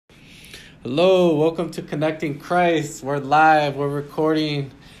Hello, welcome to Connecting Christ. We're live, we're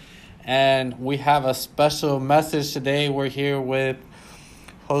recording, and we have a special message today. We're here with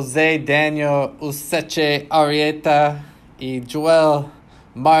Jose Daniel Useche Arieta y Joel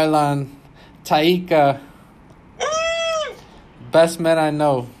Marlon Taika. Best man I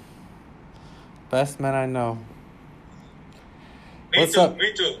know. Best man I know. What's up?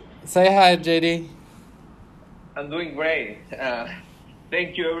 Me too. Say hi, JD. I'm doing great.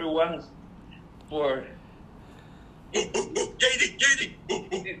 Thank you, everyone, for JD.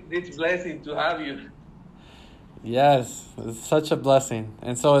 this blessing to have you. Yes, it's such a blessing.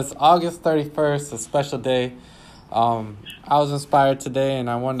 And so it's August 31st, a special day. I was inspired today and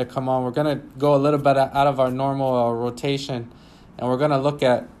I wanted to come on. We're going to go a little bit out of our normal rotation, and we're going to look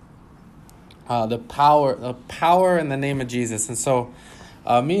at the power in the name of Jesus. And so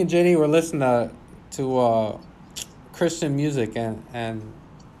me and JD were listening to Christian music, and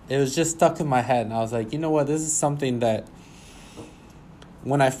it was just stuck in my head. And I was like, you know what? This is something that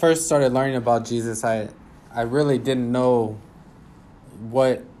when I first started learning about Jesus, I really didn't know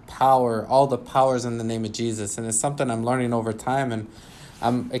what power, all the powers in the name of Jesus. And it's something I'm learning over time. And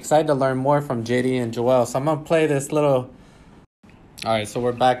I'm excited to learn more from JD and Joel. So I'm going to play this little... All right, so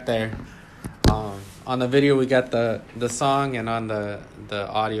we're back there. On the video, we got the song, and on the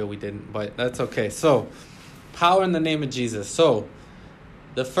audio, we didn't. But that's okay. So, power in the name of Jesus. So,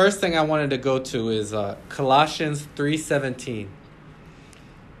 the first thing I wanted to go to is Colossians 3:17.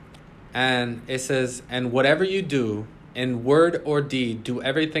 And it says, "And whatever you do, in word or deed, do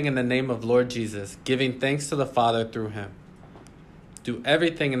everything in the name of Lord Jesus, giving thanks to the Father through him." Do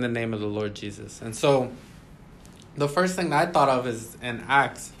everything in the name of the Lord Jesus. And so, the first thing that I thought of is in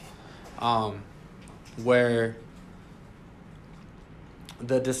Acts, where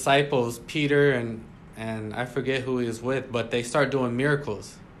the disciples, Peter and I forget who he was with, but they start doing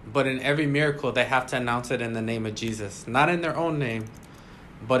miracles. But in every miracle, they have to announce it in the name of Jesus. Not in their own name,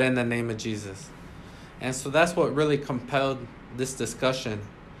 but in the name of Jesus. And so that's what really compelled this discussion.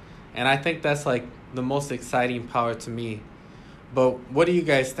 And I think that's like the most exciting power to me. But what do you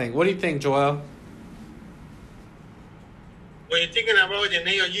guys think? What do you think, Joel? When you're thinking about the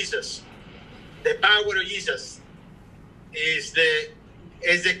name of Jesus, the power of Jesus is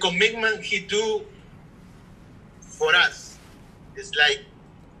the commitment he do for us. It's like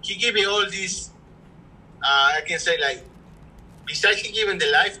he gave me all these. I can say, like, besides he giving the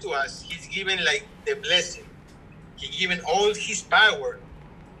life to us, he's given like the blessing. He given all his power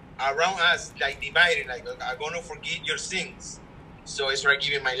around us, like divided. Like, I'm gonna forgive your sins, so it's like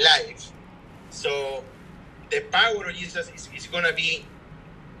giving my life. So the power of Jesus is gonna be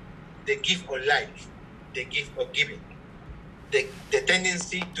the gift of life, the gift of giving, the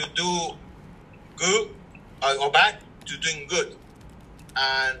tendency to do good or bad to doing good.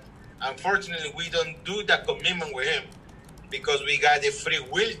 And unfortunately, we don't do that commitment with him because we got the free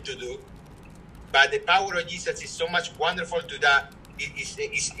will to do. But the power of Jesus is so much wonderful to that.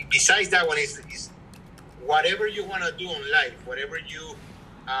 Besides that one, is whatever you want to do in life, whatever you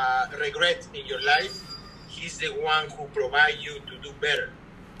regret in your life, he's the one who provides you to do better.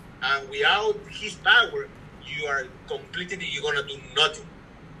 And without his power, you are completely, you're going to do nothing.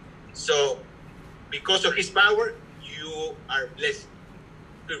 So, because of his power, you are blessed.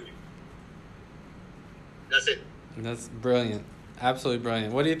 Period. That's it. That's brilliant. Absolutely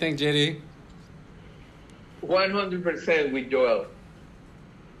brilliant. What do you think, JD? 100% with Joel.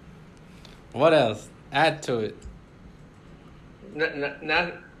 What else? Add to it.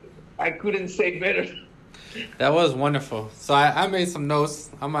 Not, I couldn't say better. That was wonderful. So I made some notes.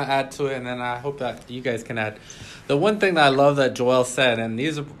 I'm going to add to it, and then I hope that you guys can add. The one thing that I love that Joel said, and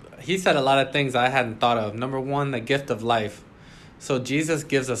he said a lot of things I hadn't thought of. Number one, the gift of life. So Jesus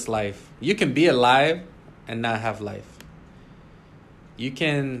gives us life. You can be alive and not have life. You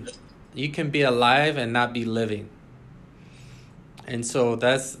can be alive and not be living. And so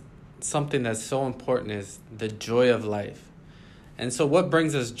that's something that's so important, is the joy of life. And so what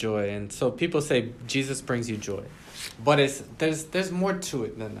brings us joy? And so people say Jesus brings you joy. But there's more to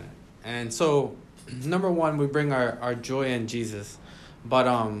it than that. And so number one, we bring our joy in Jesus. But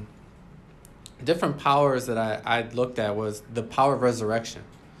different powers that I looked at was the power of resurrection.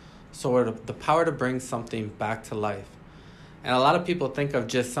 So the power to bring something back to life. And a lot of people think of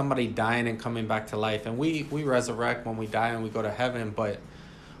just somebody dying and coming back to life. And we resurrect when we die and we go to heaven, but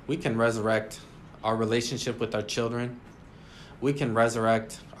we can resurrect our relationship with our children. We can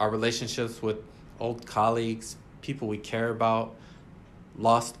resurrect our relationships with old colleagues, people we care about,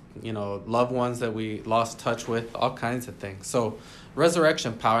 lost, loved ones that we lost touch with, all kinds of things. So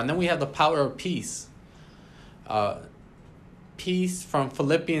resurrection power. And then we have the power of peace. peace from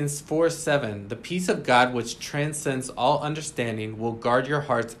Philippians 4:7. The peace of God, which transcends all understanding, will guard your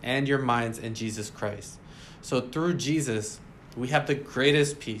hearts and your minds in Jesus Christ. So through Jesus, we have the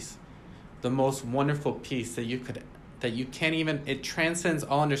greatest peace, the most wonderful peace that you can't even, it transcends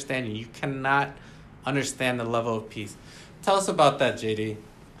all understanding. You cannot understand the level of peace. Tell us about that, JD.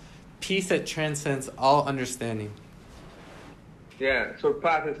 Peace that transcends all understanding. Yeah,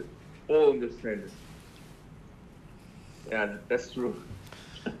 surpasses all understanding. Yeah, that's true.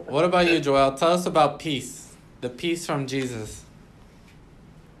 What about you, Joel? Tell us about peace. The peace from Jesus.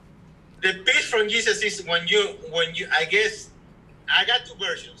 The peace from Jesus is when you I guess I got two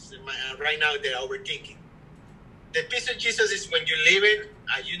versions in my, right now. They're overthinking. The peace of Jesus is when you live it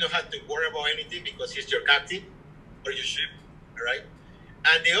and you don't have to worry about anything because he's your captain or your ship, all right?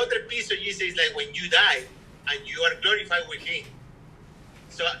 And the other piece of Jesus is like when you die and you are glorified with him.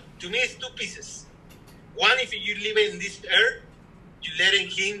 So to me, it's two pieces. One, if you live in this earth, you letting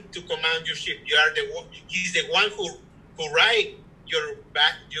him to command your ship. You are the one. He's the one who ride your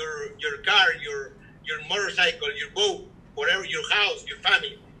car, your motorcycle, your boat, whatever, your house, your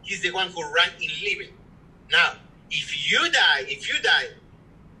family. He's the one who ride in living. Now, if you die,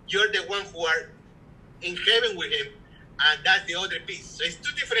 you're the one who are in heaven with him, and that's the other piece. So it's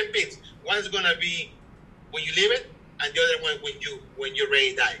two different bits. One's gonna be when you live it, and the other one when you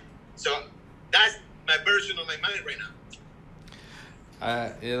already die. So that's my version of my mind right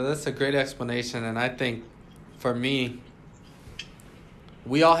now. Yeah, that's a great explanation, and I think for me,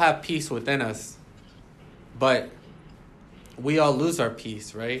 we all have peace within us, but we all lose our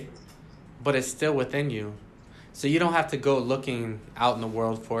peace, right? But it's still within you. So you don't have to go looking out in the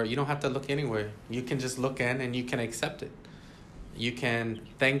world for it. You don't have to look anywhere. You can just look in and you can accept it. You can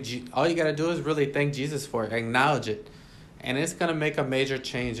all you got to do is really thank Jesus for it, acknowledge it. And it's going to make a major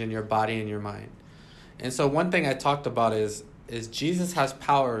change in your body and your mind. And so one thing I talked about is Jesus has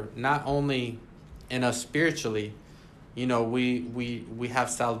power not only in us spiritually. You know, we have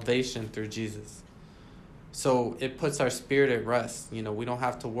salvation through Jesus. So it puts our spirit at rest. You know, we don't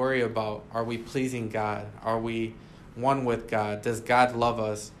have to worry about, are we pleasing God? Are we one with God? Does God love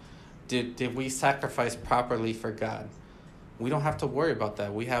us? Did we sacrifice properly for God? We don't have to worry about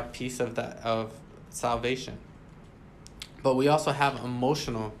that. We have peace of salvation. But we also have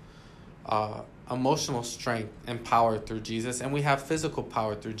emotional strength and power through Jesus, and we have physical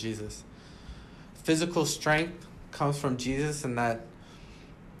power through Jesus. Physical strength comes from Jesus, in that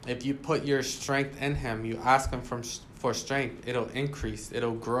if you put your strength in him, you ask him for strength, it'll increase,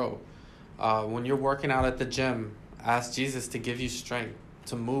 it'll grow. When you're working out at the gym, ask Jesus to give you strength,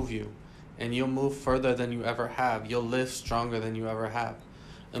 to move you, and you'll move further than you ever have. You'll live stronger than you ever have.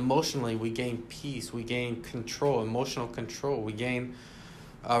 Emotionally, we gain peace, we gain control, emotional control, we gain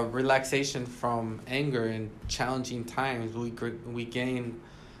relaxation from anger and challenging times. We gain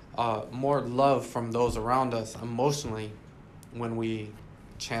more love from those around us emotionally when we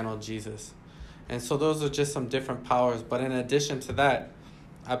channel Jesus. And so those are just some different powers. But in addition to that,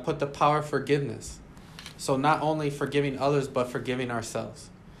 I put the power of forgiveness. So not only forgiving others, but forgiving ourselves.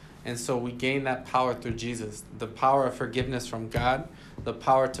 And so we gain that power through Jesus. The power of forgiveness from God, the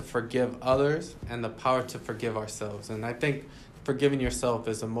power to forgive others, and the power to forgive ourselves. And I think forgiving yourself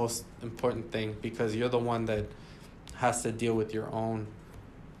is the most important thing, because you're the one that has to deal with your own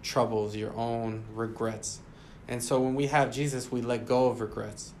troubles, your own regrets. And so when we have Jesus, we let go of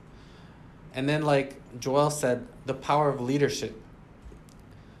regrets. And then, like Joel said, the power of leadership.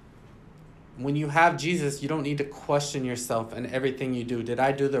 When you have Jesus, you don't need to question yourself and everything you do. Did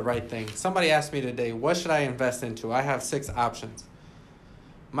I do the right thing? Somebody asked me today, what should I invest into? I have 6 options.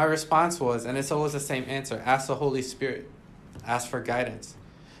 My response was, and it's always the same answer, ask the Holy Spirit. Ask for guidance.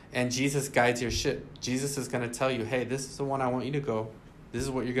 And Jesus guides your ship. Jesus is going to tell you, hey, this is the one I want you to go. This is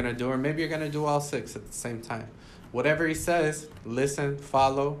what you're going to do. Or maybe you're going to do all 6 at the same time. Whatever he says, listen,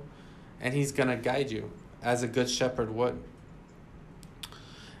 follow, and he's going to guide you as a good shepherd would.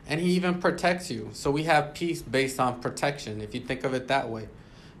 And he even protects you. So we have peace based on protection, if you think of it that way.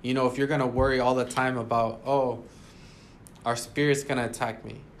 You know, if you're going to worry all the time about, oh, our spirit's going to attack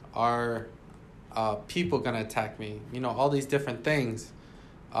me, our people going to attack me, you know, all these different things,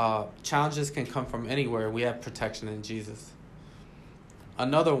 challenges can come from anywhere. We have protection in Jesus.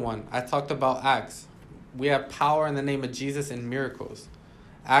 Another one, I talked about Acts. We have power in the name of Jesus in miracles.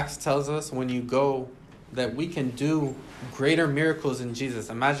 Acts tells us when you go that we can do greater miracles in Jesus.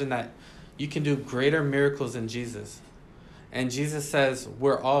 Imagine that. You can do greater miracles in Jesus. And Jesus says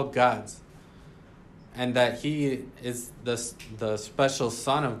we're all God's. And that he is the special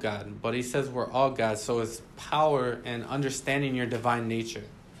son of God. But he says we're all God's. So it's power and understanding your divine nature.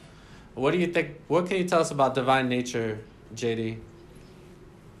 What do you think? What can you tell us about divine nature JD.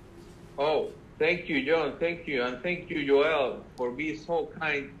 Oh, thank you, John. Thank you, and thank you, Joel, for being so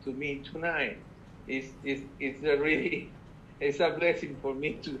kind to me tonight. It's a really it's a blessing for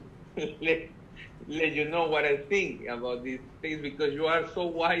me to let you know what I think about these things, because you are so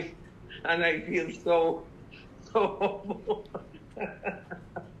wise, and I feel so humble.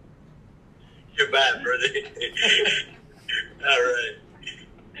 You're bad, brother. All right.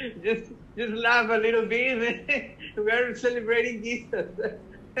 Just laugh a little bit. We are celebrating Jesus.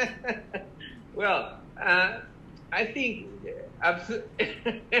 Well, I think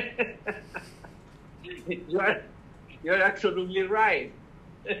you're absolutely right.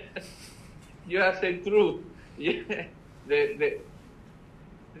 You have said true. The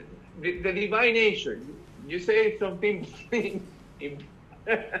divine nature. You say something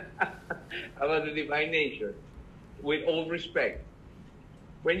about the divine nature, with all respect.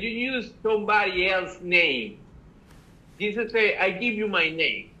 When you use somebody else's name, Jesus say, "I give you my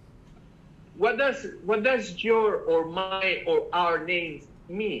name." What does your or my or our names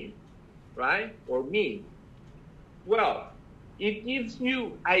mean, right? Or mean? Well, it gives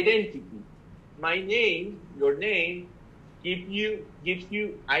you identity. My name, your name, gives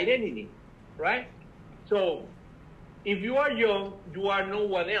you identity, right? So, if you are John, you are no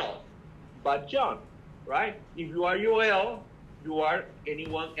one else but John, right? If you are Joel, you are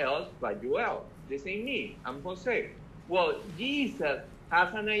anyone else but Joel. The same me, I'm Jose. Well, Jesus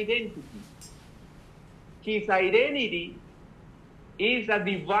has an identity. His identity is a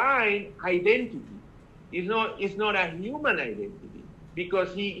divine identity. It's not a human identity,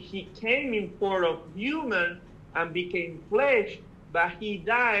 because he came in form of human and became flesh, but he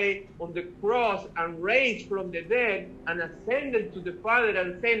died on the cross and raised from the dead and ascended to the Father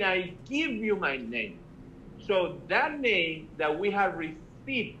and said, "I give you my name." So that name that we have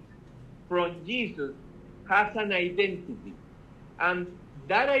received from Jesus has an identity. And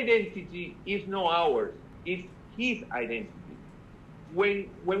that identity is not ours, it's his identity. When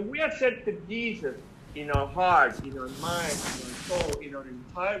we accepted Jesus in our heart, in our mind, in our soul, in our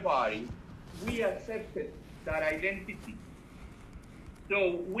entire body, we accepted that identity.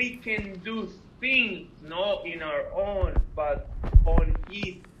 So we can do things not in our own, but on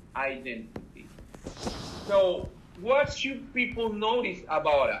his identity. So what should people notice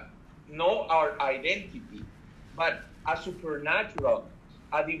about us? Not our identity, but a supernatural,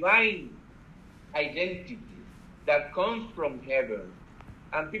 a divine identity that comes from heaven.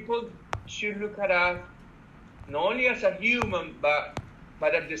 And people should look at us not only as a human, but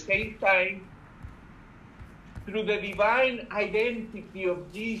at the same time through the divine identity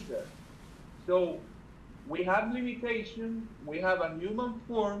of Jesus. So we have limitations, we have a human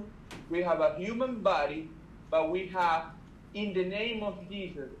form, we have a human body, but we have, in the name of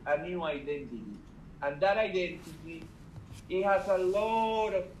Jesus, a new identity. And that identity, it has a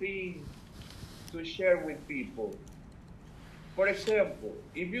lot of things to share with people. For example,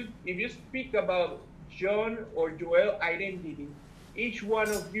 if you speak about John or Joel identity, each one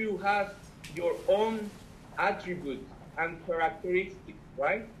of you has your own attributes and characteristics,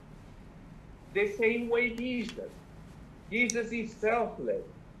 right? The same way Jesus. Jesus is selfless.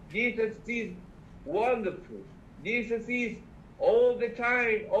 Jesus is wonderful. Jesus is all the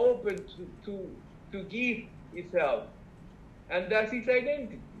time open to give himself. And that's his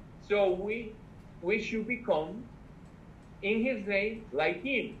identity. So we should become, in his name, like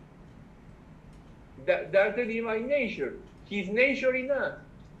him. That's the divine nature. His nature in us.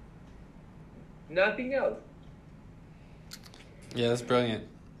 Nothing else. Yeah, that's brilliant.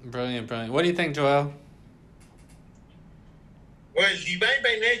 Brilliant. What do you think, Joel? Well, divine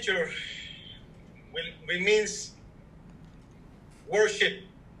by nature means worship.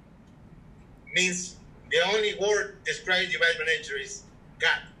 Means the only word describing divine by nature is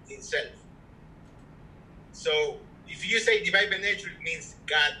God himself. So if you say divine by nature, it means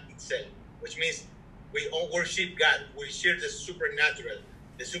God itself, which means we all worship God. We share the supernatural,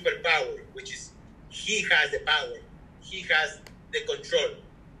 the superpower, which is he has the power. He has the control.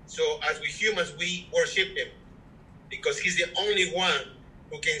 So as we humans, we worship him because he's the only one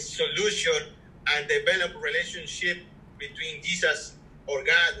who can solution and develop a relationship between Jesus or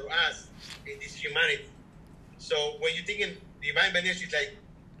God or us in this humanity. So when you think in divine by nature, it's like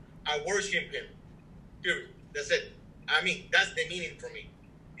I worship him. Period. That's it. I mean, that's the meaning for me.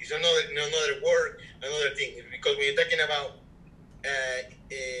 It's another word, another thing. Because when you're talking about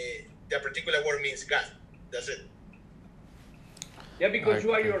the particular word means God. That's it. Yeah, because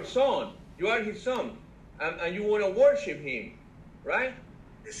you are your son. You are his son. And you want to worship him, right?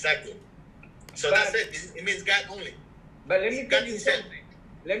 Exactly. So that's it. It means God only. But let me tell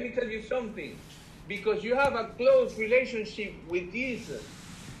you something. because you have a close relationship with Jesus.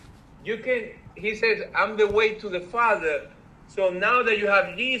 He says, I'm the way to the Father. So now that you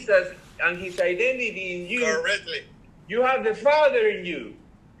have Jesus and his identity in you, Correctly. you have the Father in you.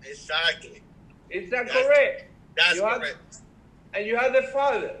 Exactly. Is that correct? That's correct. And you have the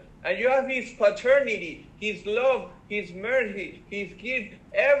Father. And you have his paternity, his love, his mercy, his gift,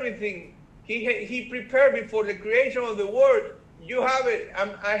 everything. He prepared before the creation of the world. You have it,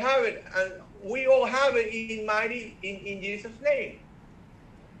 and I have it, and we all have it in Jesus' name.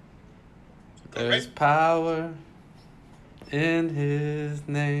 There's power in his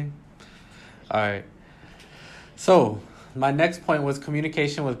name. All right. So my next point was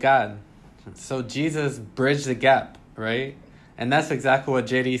communication with God. So Jesus bridged the gap, right? And that's exactly what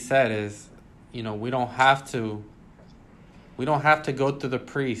JD said is, we don't have to go through the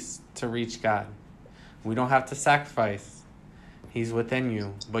priest to reach God. We don't have to sacrifice. He's within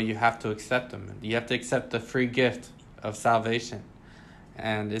you, but you have to accept him. You have to accept the free gift of salvation.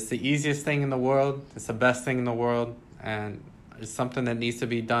 And it's the easiest thing in the world. It's the best thing in the world. And it's something that needs to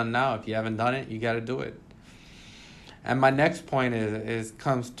be done now. If you haven't done it, you got to do it. And my next point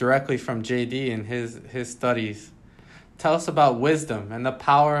comes directly from JD and his studies. Tell us about wisdom and the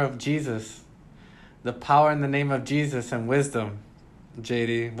power of Jesus. The power in the name of Jesus and wisdom,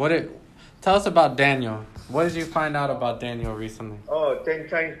 JD. Tell us about Daniel. What did you find out about Daniel recently? 10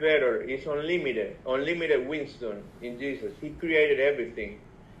 times better. It's unlimited wisdom in Jesus. He created everything.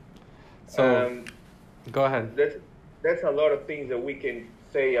 So, go ahead. There's a lot of things that we can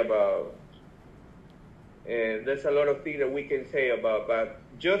say about. But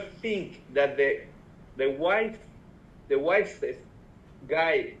just think that the wisest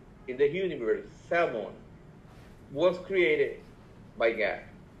guy in the universe, Solomon, was created by God.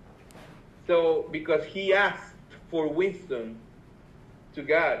 So, because he asked for wisdom to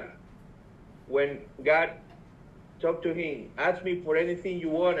God, when God talked to him, ask me for anything you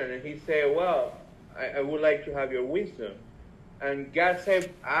want, and he said, well, I would like to have your wisdom. And God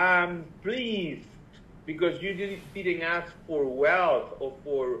said, I'm pleased, because you didn't ask for wealth or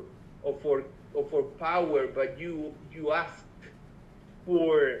for power, but you asked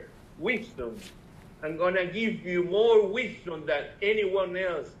for wisdom. I'm going to give you more wisdom than anyone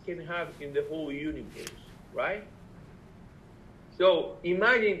else can have in the whole universe, right? So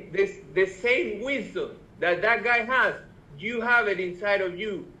imagine the same wisdom that guy has. You have it inside of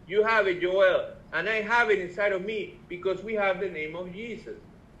you. You have it, Joel. And I have it inside of me because we have the name of Jesus.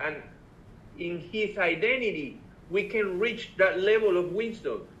 And in his identity, we can reach that level of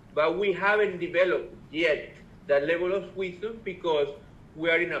wisdom. But we haven't developed yet that level of wisdom because we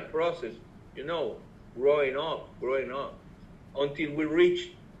are in a process, growing up, until we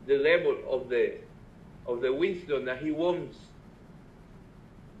reach the level of the wisdom that he wants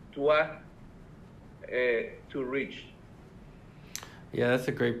to us to reach. Yeah, that's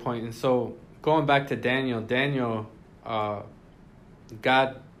a great point. And so going back to Daniel,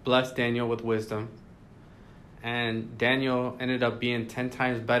 God blessed Daniel with wisdom. And Daniel ended up being 10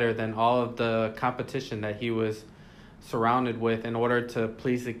 times better than all of the competition that he was surrounded with in order to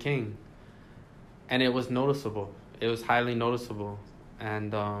please the king. And it was noticeable. It was highly noticeable.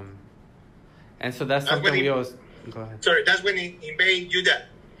 And so that's something we always... Go ahead. Sorry, that's when he invaded Judah.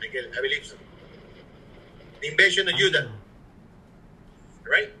 I believe so. The invasion of Judah.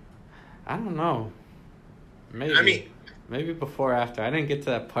 Right? I don't know. Maybe. Maybe before or after. I didn't get to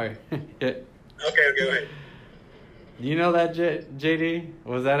that part. Okay, go ahead. Do you know that, JD?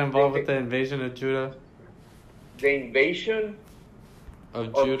 Was that involved with the invasion of Judah? The invasion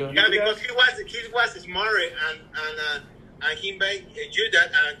of Judah? Yeah, because he was smarter and he invaded Judah,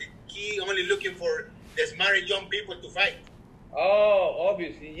 and he only looking for the smart young people to fight. Oh,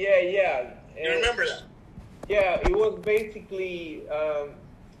 obviously, yeah. You remember that? Yeah, it was basically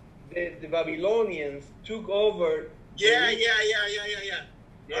the Babylonians took over. Yeah.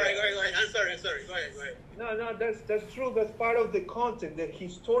 All right, go ahead. I'm sorry. Go ahead. No, that's true. That's part of the context, the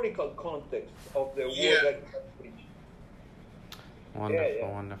historical context of the war that happened.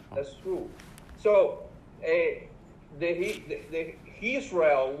 Wonderful. That's true. So, the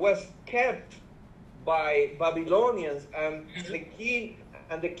Israel was kept by Babylonians, and the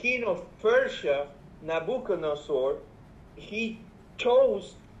king of Persia, Nebuchadnezzar, he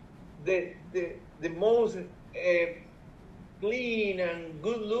chose the most clean and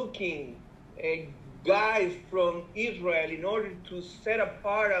good-looking guys from Israel in order to set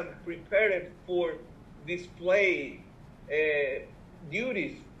apart and prepare it for display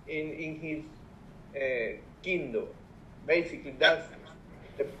duties in his kingdom. Basically, that's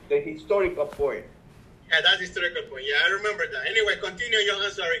the historical point. Yeah, that's the historical point. Yeah, I remember that. Anyway, continue, John.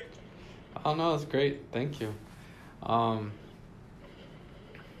 I'm sorry. Oh no, it's great. Thank you. Um,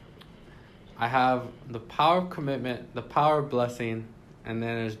 I have the power of commitment, the power of blessing, and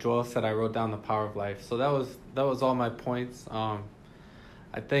then as Joel said, I wrote down the power of life. So that was all my points. I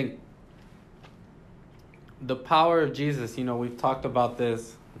think the power of Jesus, we've talked about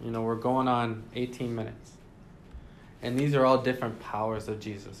this, we're going on 18 minutes. And these are all different powers of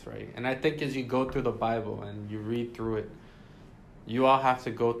Jesus, right? And I think as you go through the Bible and you read through it, you all have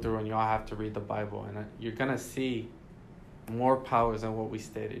to go through and you all have to read the Bible. And you're going to see more powers than what we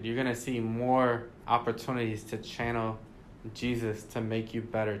stated. You're going to see more opportunities to channel Jesus to make you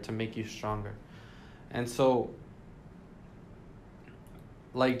better, to make you stronger. And so,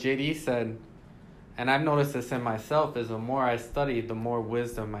 like JD said, and I've noticed this in myself, is the more I study, the more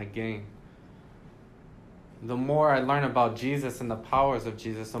wisdom I gain. The more I learn about Jesus and the powers of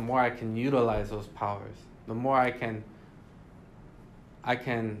Jesus, the more I can utilize those powers. The more I can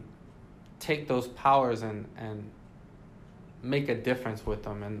take those powers and make a difference with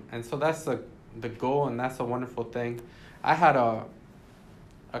them. And so that's the goal, and that's a wonderful thing. I had a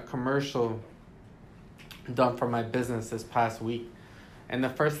commercial done for my business this past week. And the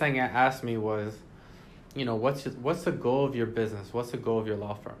first thing it asked me was, what's the goal of your business? What's the goal of your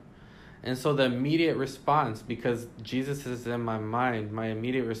law firm? And so the immediate response, because Jesus is in my mind, my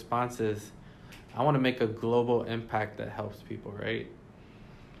immediate response is, I want to make a global impact that helps people, right?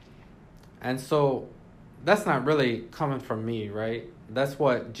 And so that's not really coming from me, right? That's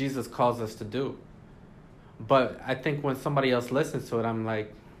what Jesus calls us to do. But I think when somebody else listens to it, I'm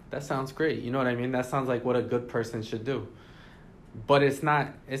like, that sounds great. You know what I mean? That sounds like what a good person should do. But it's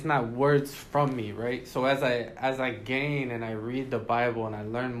not words from me, right? So as I gain and I read the Bible and I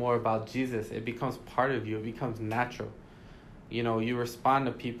learn more about Jesus, it becomes part of you. It becomes natural. You respond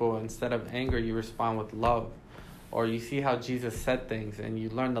to people instead of anger, you respond with love. Or you see how Jesus said things and you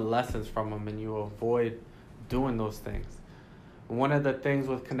learn the lessons from him and you avoid doing those things. One of the things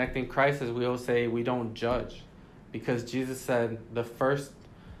with Connecting Christ is we always say we don't judge, because Jesus said the first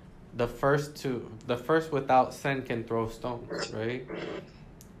without sin can throw stones, right?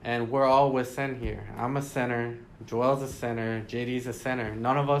 And we're all with sin here. I'm a sinner, Joel's a sinner, JD's a sinner.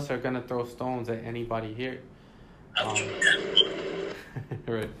 None of us are gonna throw stones at anybody here.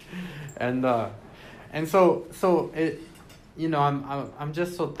 Right. And so it, I'm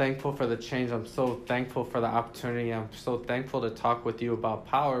just so thankful for the change. I'm so thankful for the opportunity. I'm so thankful to talk with you about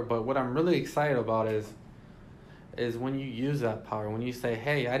power. But what I'm really excited about is when you use that power, when you say,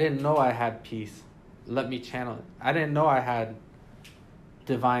 hey, I didn't know I had peace, let me channel it. I didn't know I had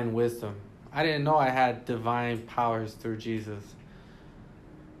divine wisdom. I didn't know I had divine powers through Jesus.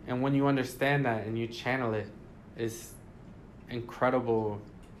 And when you understand that and you channel it, it's incredible,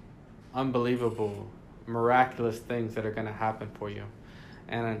 unbelievable, miraculous things that are going to happen for you.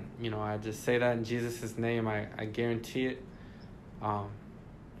 And, I just say that in Jesus' name. I guarantee it.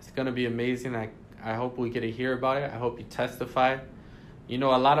 It's going to be amazing. I hope we get to hear about it. I hope you testify. A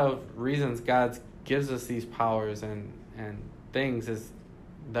lot of reasons God gives us these powers and things is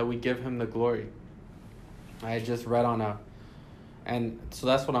that we give him the glory. I just read and so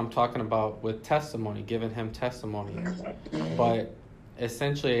that's what I'm talking about with testimony, giving him testimony. But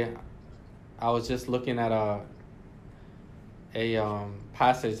essentially, I was just looking at a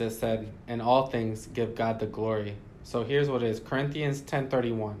passage that said, in all things give God the glory. So here's what it is. Corinthians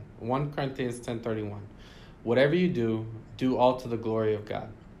 10:31. 1 Corinthians 10:31. Whatever you do, do all to the glory of God.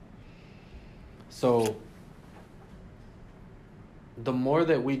 So the more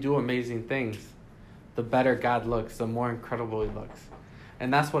that we do amazing things, the better God looks, the more incredible he looks.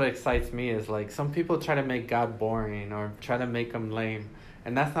 And that's what excites me, is like some people try to make God boring or try to make him lame.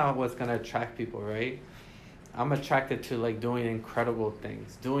 And that's not what's going to attract people, right? I'm attracted to like doing incredible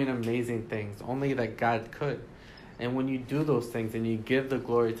things, doing amazing things, only that God could. And when you do those things and you give the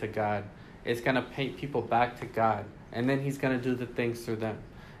glory to God, it's going to paint people back to God. And then he's going to do the things through them.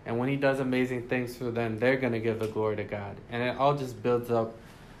 And when he does amazing things through them, they're going to give the glory to God. And it all just builds up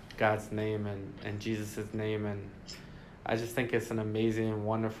God's name and Jesus' name. And I just think it's an amazing,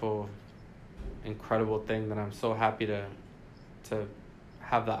 wonderful, incredible thing that I'm so happy to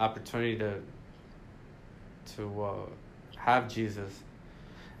have the opportunity to have Jesus.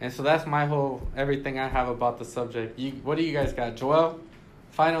 And so that's everything I have about the subject. What do you guys got? Joel,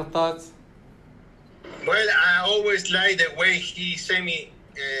 final thoughts? Well, I always like the way he sent me,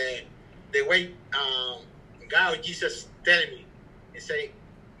 the way God, Jesus tell me, he say,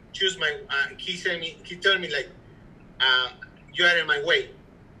 choose my, he told me like, you are in my way.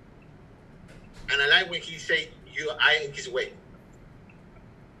 And I like when he say, I in his way.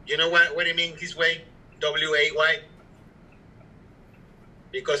 You know what do you mean his way? W-A-Y?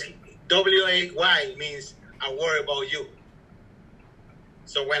 Because W-A-Y means I worry about you.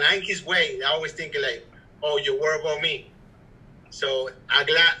 So when I'm his way, I always think like, oh, you worry about me. So I'm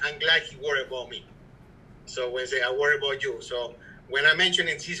glad he worry about me. So when I say I worry about you. So when I mention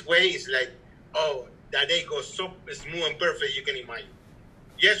it his way, it's like, oh, that day goes so smooth and perfect you can imagine.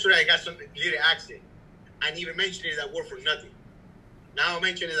 Yesterday I got some little accident. I never mentioned that word for nothing. Now I'm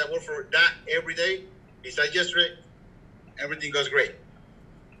mentioning that word for that every day. Besides yesterday, everything goes great.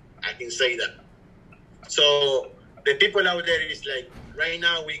 I can say that. So the people out there is like, right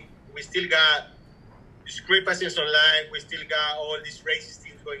now we still got discrepancies online. We still got all these racist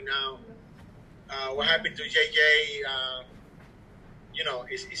things going on. What happened to JJ?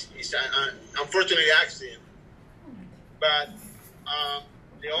 It's unfortunately an accident. But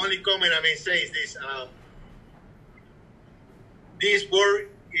the only comment I may say is this: this war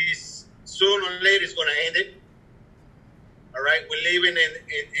is sooner or later is going to end it. All right, we're living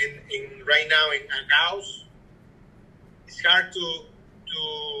in right now in a house. It's hard to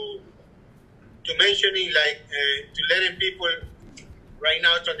mention it, like to letting people right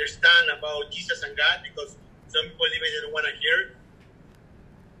now to understand about Jesus and God, because some people even don't want to hear it.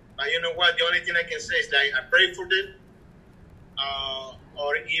 But you know what? The only thing I can say is like I pray for them,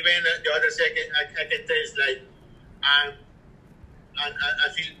 or even the other thing I can tell is like I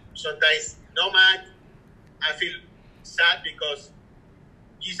feel sometimes no mad. I feel sad because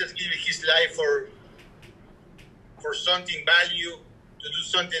Jesus gave his life for something value, to do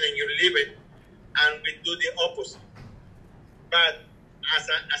something and you live it, and we do the opposite. But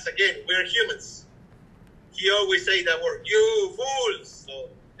as again, we're humans. He always say that word, you fools. So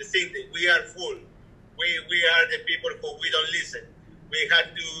the same thing, we are fools. We are the people who we don't listen. We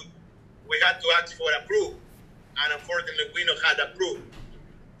had to ask for approval, and unfortunately we don't have approval.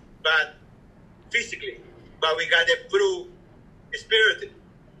 But physically, but we got to prove spiritually.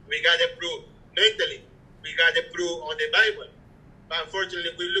 We got to prove mentally. We got to prove on the Bible. But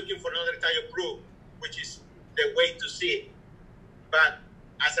unfortunately, we're looking for another type of proof, which is the way to see it. But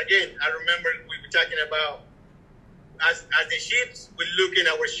as again, I remember we were talking about as the sheep, we look in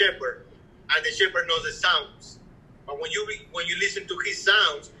our shepherd, and the shepherd knows the sounds. But when you listen to his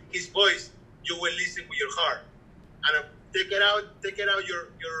sounds, his voice, you will listen with your heart. And take it out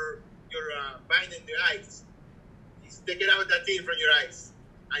your bind in the eyes. Take it out that thing from your eyes,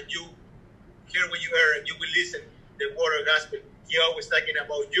 and you hear what you hear, and you will listen the word of gospel. He always talking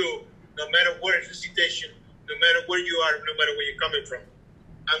about you, no matter where the situation, no matter where you are, no matter where you're coming from.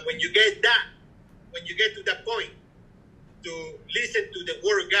 And when you get that, when you get to that point to listen to the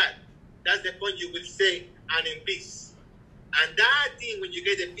word of God, that's the point you will say, "I'm in peace." And that thing, when you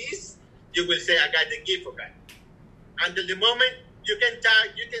get the peace, you will say, "I got the gift of God." Until the moment you can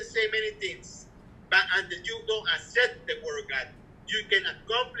talk, you can say many things, but until you don't accept the word of God, you can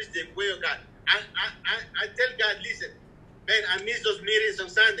accomplish the way of God. I tell God, listen, man, I miss those meetings on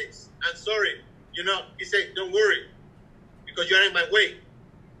Sundays. I'm sorry. He said, don't worry, because you're in my way.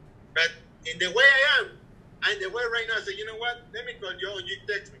 But in the way I am, and the way right now, I say, you know what? Let me call you, or you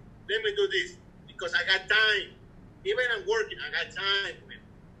text me. Let me do this, because I got time. Even I'm working, I got time, man.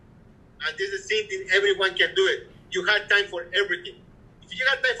 And this is the same thing, everyone can do it. You have time for everything. If you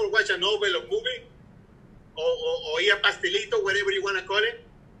got time for watch a novel or movie, or eat a pastelito, whatever you want to call it,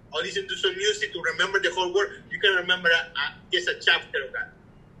 or listen to some music to remember the whole word, you can remember just a chapter of that.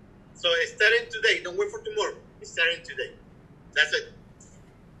 So it's starting today. Don't wait for tomorrow. It's starting today. That's it.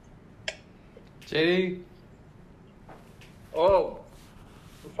 JD? Oh,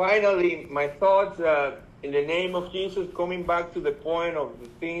 finally, my thoughts in the name of Jesus, coming back to the point of the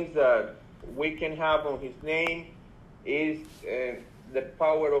things that we can have on his name, is the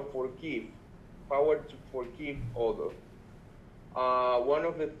power of forgive. Power to forgive others. One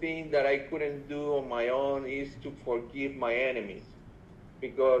of the things that I couldn't do on my own is to forgive my enemies,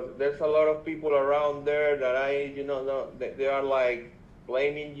 because there's a lot of people around there that they are like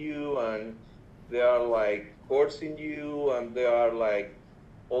blaming you, and they are like cursing you, and they are like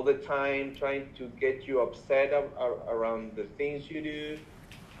all the time trying to get you upset around the things you do.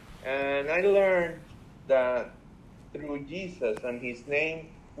 And I learned that through Jesus and his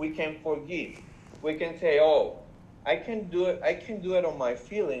name, we can forgive. We can say, oh, I can do it on my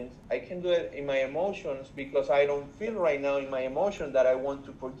feelings. I can do it in my emotions, because I don't feel right now in my emotion that I want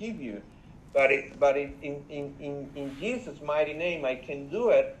to forgive you. But in Jesus' mighty name, I can do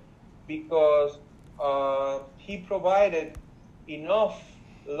it, because he provided enough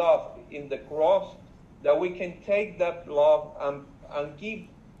love in the cross that we can take that love and give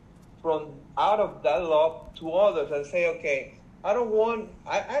from out of that love to others, and say, okay, I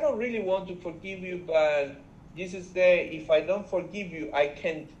don't really want to forgive you, but Jesus said, if I don't forgive you, I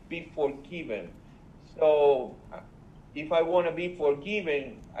can't be forgiven. So if I want to be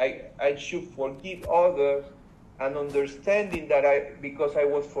forgiven, I should forgive others, and understanding that because I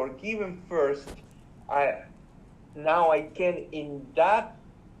was forgiven first, now I can, in that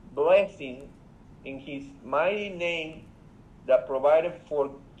blessing, in his mighty name that provided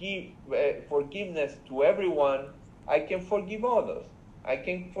forgiveness to everyone, I can forgive others. I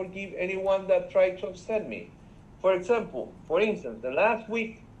can forgive anyone that tried to upset me. For instance, the last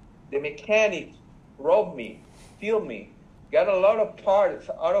week, the mechanic robbed me, steal me, got a lot of parts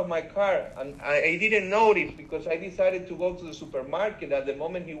out of my car, and I didn't notice because I decided to go to the supermarket at the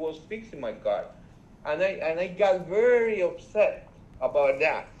moment he was fixing my car. And I got very upset about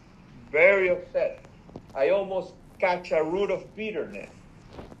that, very upset. I almost catch a root of bitterness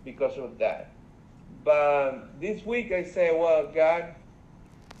because of that. But this week I say, well, God,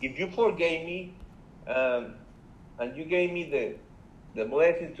 if you forgave me, and you gave me the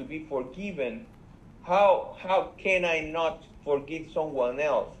blessing to be forgiven, how can I not forgive someone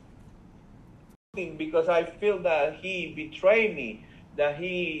else? Because I feel that he betrayed me, that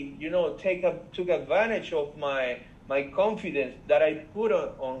he, took advantage of my confidence that I put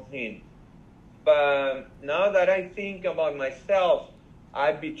on him. But now that I think about myself,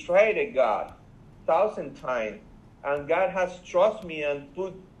 I betrayed God 1,000 times, and God has trusted me and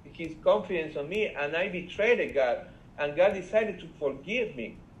put his confidence on me, and I betrayed God, and God decided to forgive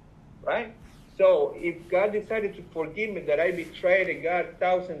me, right? So if God decided to forgive me that I betrayed God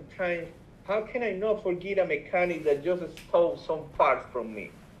 1,000 times, how can I not forgive a mechanic that just stole some parts from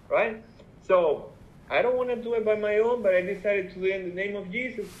me, right? So I don't want to do it by my own, but I decided to do it in the name of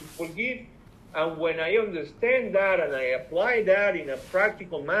Jesus, to forgive. And when I understand that and I apply that in a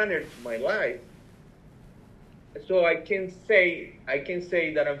practical manner to my life, so I can say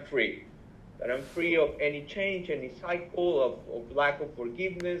that I'm free. That I'm free of any change, any cycle of lack of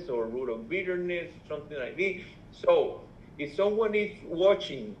forgiveness or root of bitterness, something like this. So if someone is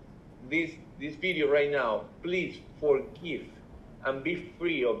watching this video right now, please forgive and be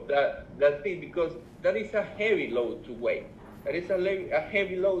free of that thing, because that is a heavy load to weigh. That is a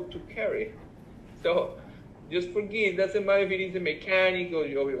heavy load to carry. So just forgive. Doesn't matter if it is a mechanic or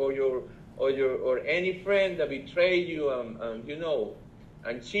any friend that betrayed you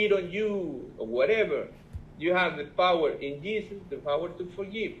and cheat on you or whatever. You have the power in Jesus, the power to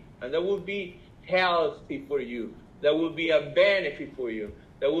forgive, and that will be healthy for you. That will be a benefit for you.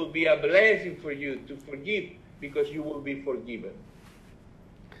 That will be a blessing for you to forgive, because you will be forgiven.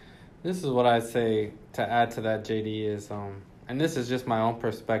 This is what I say to add to that, JD, is and this is just my own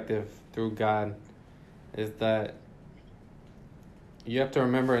perspective through God, is that you have to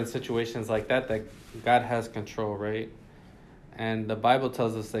remember in situations like that God has control, right? And the Bible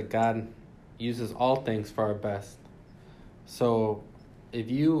tells us that God uses all things for our best. So if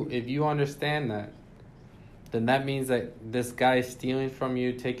you understand that, then that means that this guy is stealing from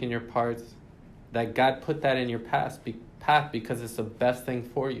you, taking your parts, that God put that in your path because it's the best thing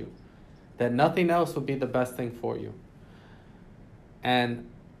for you. That nothing else would be the best thing for you. And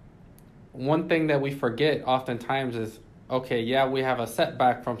one thing that we forget oftentimes is, okay, yeah, we have a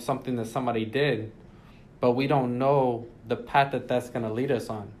setback from something that somebody did, but we don't know the path that's going to lead us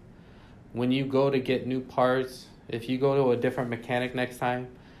on. When you go to get new parts, if you go to a different mechanic next time,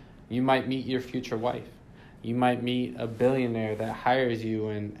 you might meet your future wife. You might meet a billionaire that hires you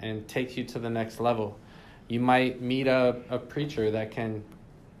and takes you to the next level. You might meet a preacher that can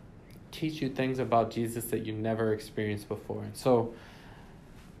teach you things about Jesus that you've never experienced before. So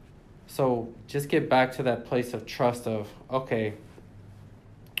just get back to that place of trust of, okay,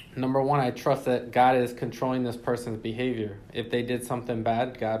 number one, I trust that God is controlling this person's behavior. If they did something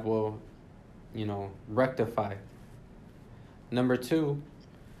bad, God will, rectify. Number two,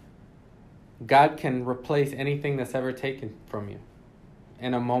 God can replace anything that's ever taken from you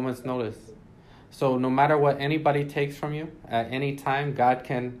in a moment's notice. So no matter what anybody takes from you at any time, God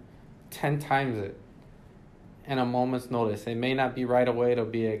can 10 times it in a moment's notice. It may not be right away, it'll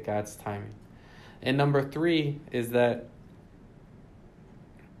be at God's timing. And number three is that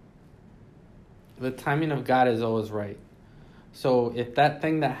the timing of God is always right. So if that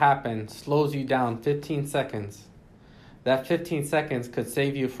thing that happened slows you down 15 seconds, that 15 seconds could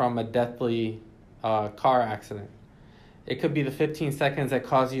save you from a deathly car accident. It could be the 15 seconds that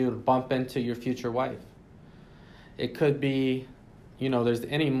cause you to bump into your future wife. It could be, there's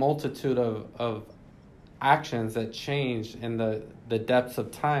any multitude of actions that change in the depths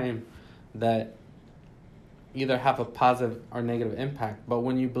of time that either have a positive or negative impact. But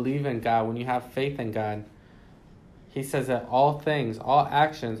when you believe in God, when you have faith in God, He says that all things, all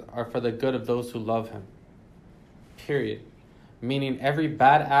actions are for the good of those who love Him. period. Meaning every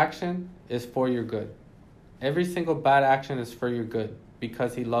bad action is for your good. Every single bad action is for your good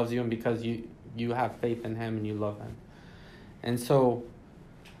because he loves you and because you have faith in him and you love him. And so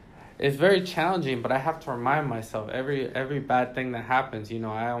it's very challenging, but I have to remind myself every bad thing that happens,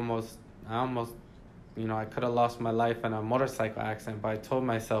 I almost I could have lost my life in a motorcycle accident, but I told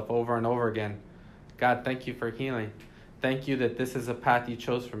myself over and over again, God, thank you for healing. Thank you that this is a path you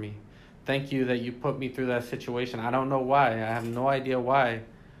chose for me. Thank you that you put me through that situation. I don't know why. I have no idea why,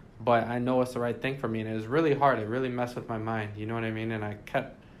 but I know it's the right thing for me. And it was really hard. It really messed with my mind. You know what I mean? And I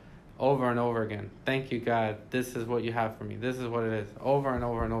kept over and over again. Thank you, God. This is what you have for me. This is what it is. Over and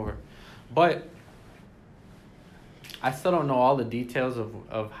over and over. But I still don't know all the details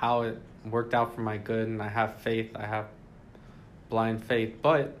of how it worked out for my good. And I have faith. I have blind faith.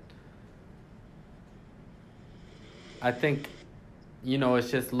 But I think, it's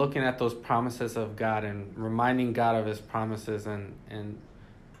just looking at those promises of God and reminding God of his promises and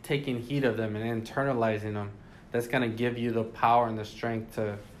taking heed of them and internalizing them. That's going to give you the power and the strength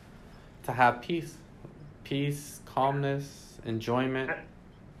to have peace, calmness, enjoyment.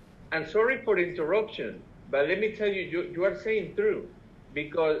 I'm sorry for the interruption, but let me tell you, you are saying true,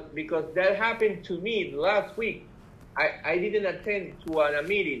 because that happened to me last week. I didn't attend to a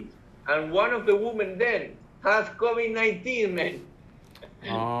meeting, and one of the women then has COVID-19, man.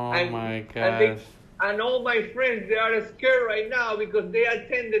 Oh my gosh. And all my friends, they are scared right now because they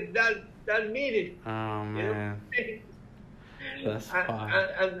attended that meeting. Oh man. That's fine.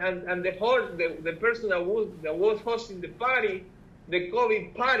 And the person that was hosting the party, the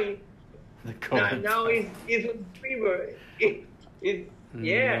COVID party, now is on fever.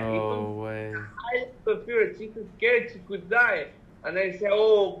 No way. I feel fear. She's scared she could die. And I said,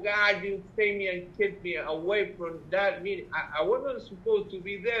 oh, God, you save me and kept me away from that meeting. I wasn't supposed to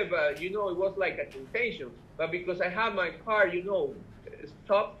be there, but, it was like a temptation. But because I had my car,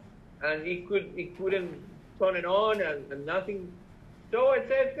 stopped, and it couldn't turn it on and nothing. So I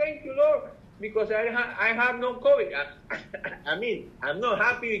said, thank you, Lord, because I have no COVID. I mean, I'm not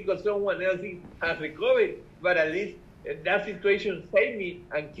happy because someone else has the COVID, but at least that situation saved me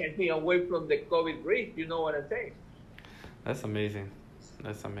and kept me away from the COVID risk. You know what I'm saying? That's amazing.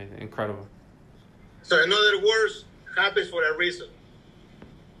 That's amazing. Incredible. So in other words, happens for a reason.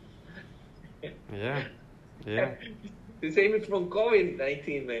 Yeah. The same is from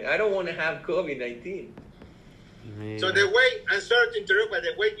COVID-19, man. I don't want to have COVID-19. Man. So the way, I'm sorry to interrupt, but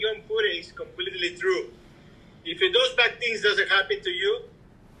the way John put it is completely true. If those bad things doesn't happen to you,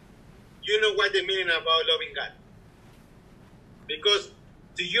 you know what the meaning about loving God. Because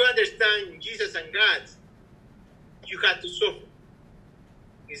do you understand Jesus and God, you had to suffer.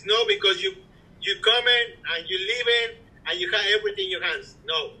 It's not because you come in and you live in and you have everything in your hands.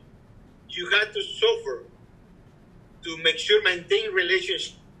 No. You had to suffer to make sure maintain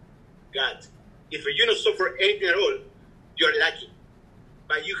relationship with God. If you don't suffer anything at all, you're lucky.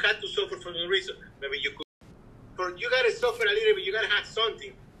 But you had to suffer for no reason. Maybe you could. You gotta suffer a little bit, you gotta have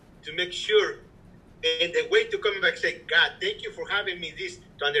something to make sure. And the way to come back say, God, thank you for having me this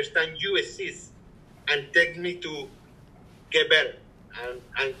to understand you exist and take me to get better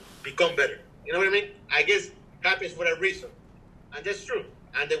and become better. You know what I mean? I guess it happens for a reason. And that's true.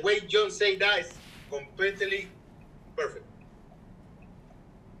 And the way John said that is completely perfect.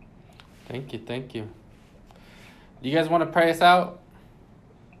 Thank you. Do you guys want to pray us out?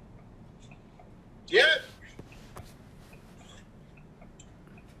 Yeah.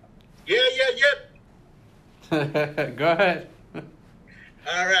 Go ahead.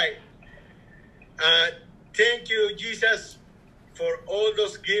 All right. Thank you, Jesus, for all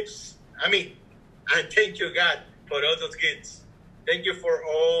those gifts. And thank you, God, for all those gifts. Thank you for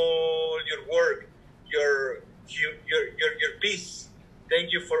all your work, your peace.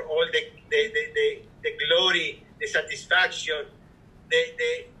 Thank you for all the glory, the satisfaction,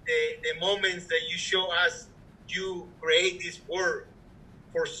 the moments that you show us. You create this world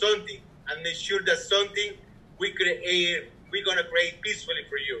for something, and make sure that something we're gonna create peacefully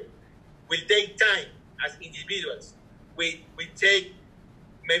for you. We'll take time as individuals. We take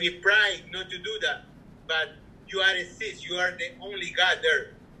maybe pride not to do that, but you are exist. You are the only God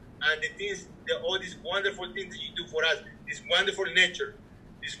there, and all these wonderful things that you do for us, this wonderful nature,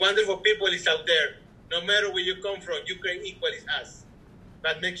 these wonderful people is out there. No matter where you come from, you create equally as us.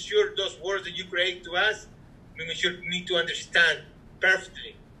 But make sure those words that you create to us, we make sure we need to understand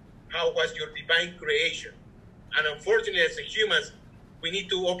perfectly how was your divine creation. And unfortunately, as humans, we need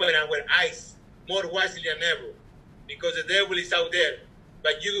to open our eyes more wisely than ever, because the devil is out there.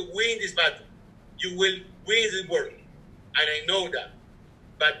 But you will win this battle. You will win this world. And I know that.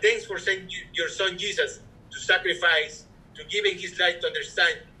 But thanks for sending your son Jesus to sacrifice, to giving his life to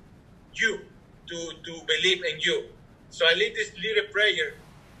understand you, to believe in you. So I leave this little prayer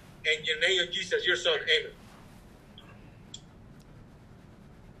in your name of Jesus, your son. Amen.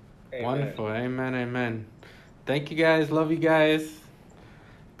 Amen. Wonderful. Amen. Amen. Thank you guys. Love you guys.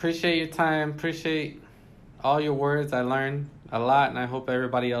 Appreciate your time. Appreciate all your words. I learned a lot, and I hope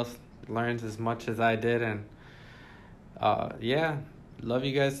everybody else learns as much as I did. And yeah, love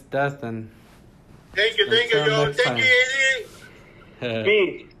you guys to death. And Thank you, until Joe. next Thank you, Eddie.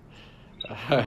 Peace. time.